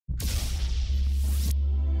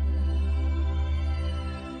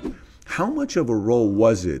How much of a role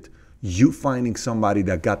was it, you finding somebody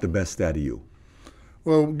that got the best out of you?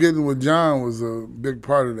 Well, getting with John was a big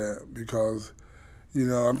part of that because,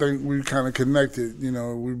 I think we kind of connected.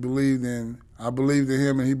 We believed I believed in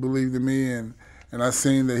him and he believed in me, and I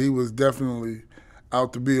seen that he was definitely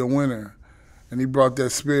out to be a winner. And he brought that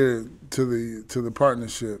spirit to the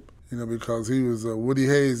partnership, because he was a Woody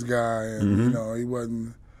Hayes guy, and, he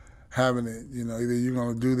wasn't having it. Either you're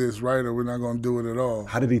going to do this right or we're not going to do it at all.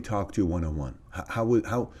 How did he talk to you one-on-one?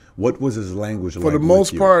 What was his language like? For the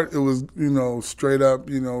most part, it was, straight up,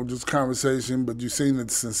 just conversation, but you seen the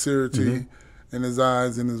sincerity in his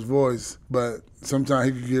eyes and his voice. But sometimes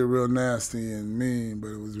he could get real nasty and mean, but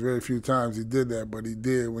it was very few times he did that, but he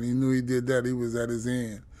did. When he knew he did that, he was at his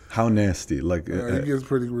end. How nasty? Like he gets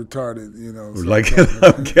pretty retarded, Like,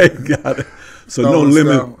 okay, got it. So no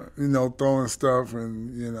limit. Stuff, throwing stuff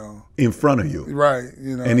and, in front of you. Right,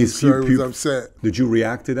 and he was upset. Did you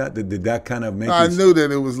react to that? Did that kind of make I knew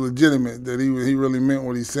that it was legitimate, that he really meant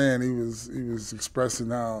what he's saying. He was expressing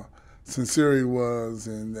how sincere he was,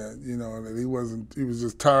 and that, that he was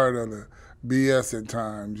just tired of the BS at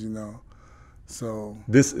times, So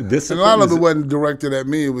this and a lot of it wasn't directed at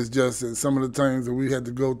me. It was just that some of the things that we had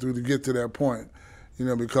to go through to get to that point,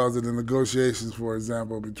 because of the negotiations, for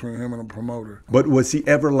example, between him and the promoter. But was he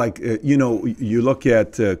ever like, you look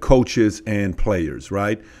at coaches and players,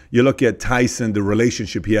 right? You look at Tyson, the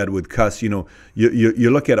relationship he had with Cuss. You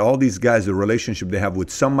look at all these guys, the relationship they have with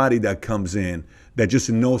somebody that comes in that just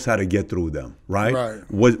knows how to get through them, right? Right.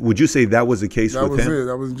 Would you say that was the case with him? That was it.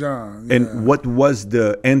 That was John. Yeah. And what was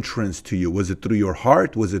the entrance to you? Was it through your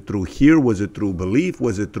heart? Was it through here? Was it through belief?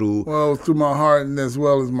 Was it through? Well, it was through my heart and as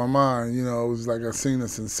well as my mind. It was like I seen the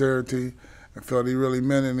sincerity. I felt he really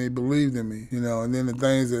meant it and he believed in me. And then the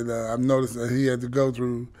things that I've noticed that he had to go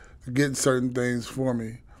through to get certain things for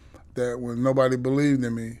me, that when nobody believed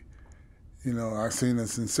in me, I seen the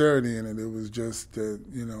sincerity in it. It was just that,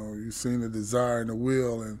 you seen the desire and the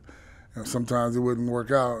will, and sometimes it wouldn't work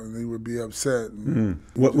out, and he would be upset. And,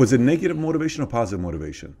 What was it, negative motivation or positive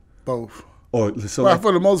motivation? Both. For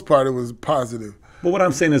the most part, it was positive. But what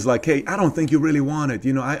I'm saying is like, hey, I don't think you really want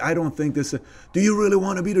it. I don't think this. Do you really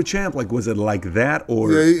want to be the champ? Like, was it like that,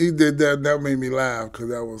 or? Yeah, he did that. That made me laugh because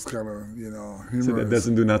that was kind of, humorous. So that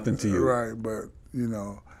doesn't do nothing to you, right? But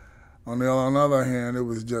on the other hand, it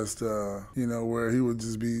was just, where he would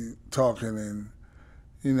just be talking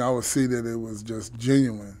and, I would see that it was just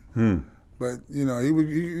genuine. But,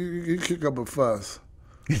 he'd kick up a fuss.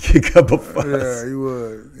 He'd kick up a fuss? Yeah, he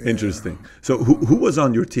would. Yeah. Interesting. So who was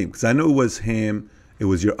on your team? Because I know it was him, it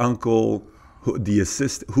was your uncle, the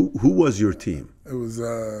assistant. Who was your team? It was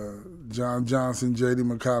John Johnson, J.D.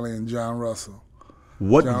 McCauley, and John Russell.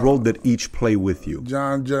 What role did each play with you?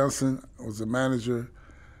 John Johnson was the manager,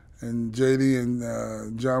 and J.D.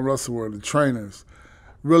 and John Russell were the trainers.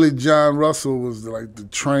 Really, John Russell was like the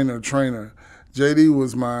trainer. J.D.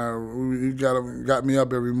 was he got me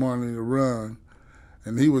up every morning to run,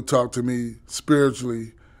 and he would talk to me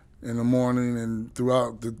spiritually in the morning and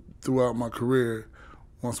throughout my career.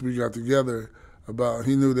 Once we got together,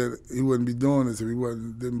 he knew that he wouldn't be doing this if he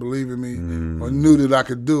didn't believe in me or knew that I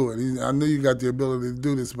could do it. I knew you got the ability to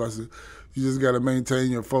do this, but I said, you just got to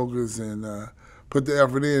maintain your focus and put the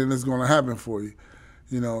effort in, and it's going to happen for you.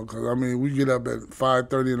 Because, we get up at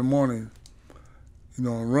 5:30 in the morning,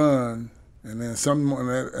 and run, and then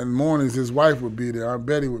in mornings his wife would be there, Aunt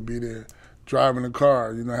Betty would be there, driving the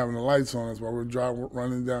car, having the lights on us while we're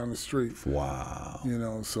running down the street. Wow.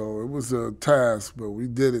 So it was a task, but we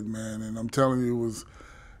did it, man. And I'm telling you, it was,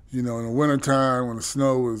 in the wintertime when the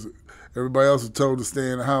snow was, everybody else was told to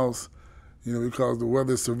stay in the house, because the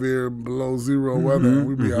weather's severe, below zero weather, and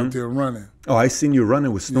we'd be out there running. Oh, I seen you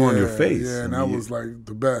running with snow on your face. Yeah, and that was like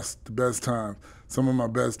the best time. Some of my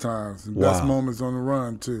best times, and best moments on the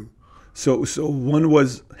run too. So one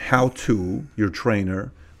was how-to, your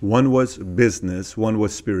trainer. One was business. One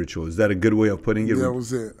was spiritual. Is that a good way of putting it? That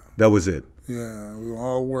was it. That was it. Yeah, we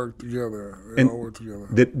all worked together.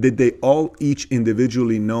 Did they all each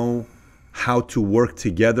individually know how to work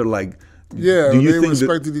together? Like, yeah, they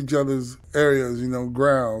respected each other's areas,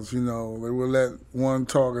 grounds. They would let one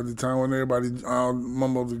talk at the time when everybody all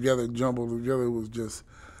mumbled together, jumbled together. It was just,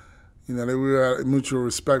 they were at mutual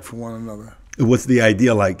respect for one another. What's the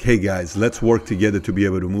idea? Like, hey guys, let's work together to be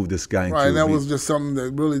able to move this guy. Right, and that was just something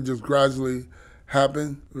that really just gradually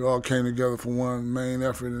happened. We all came together for one main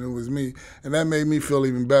effort, and it was me, and that made me feel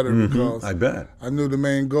even better because I bet I knew the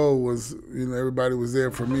main goal was, everybody was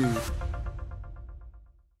there for me.